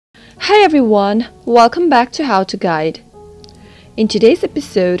Hi everyone, welcome back to How to Guide. In today's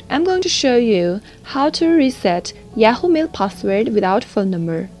episode, I'm going to show you how to reset Yahoo Mail password without phone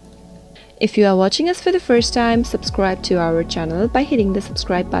number. If you are watching us for the first time, subscribe to our channel by hitting the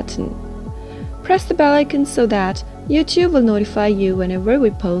subscribe button. Press the bell icon so that YouTube will notify you whenever we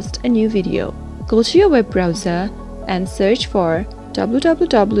post a new video. Go to your web browser and search for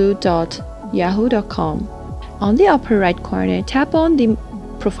www.yahoo.com. On the upper right corner, tap on the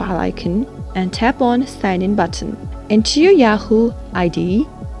profile icon and tap on Sign In button. Enter your Yahoo ID.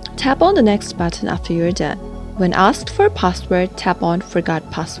 Tap on the next button after you're done. When asked for a password, tap on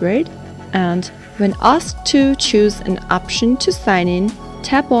Forgot Password. And when asked to choose an option to sign in,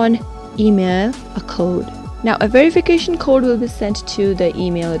 tap on Email a code. Now a verification code will be sent to the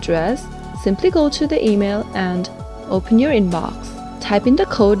email address. Simply go to the email and open your inbox. Type in the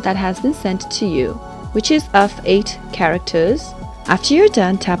code that has been sent to you, which is of 8 characters. After you're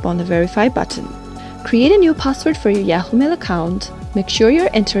done, tap on the Verify button. Create a new password for your Yahoo Mail account. Make sure you're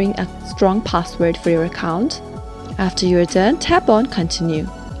entering a strong password for your account. After you're done, tap on Continue.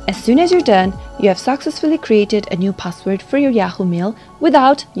 As soon as you're done, you have successfully created a new password for your Yahoo Mail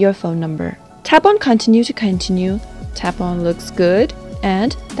without your phone number. Tap on Continue to continue. Tap on Looks Good,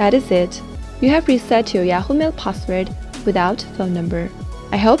 and that is it. You have reset your Yahoo Mail password without phone number.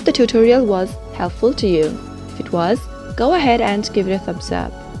 I hope the tutorial was helpful to you. If it was, go ahead and give it a thumbs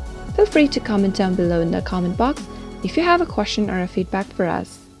up. Feel free to comment down below in the comment box if you have a question or a feedback for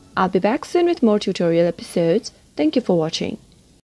us. I'll be back soon with more tutorial episodes. Thank you for watching.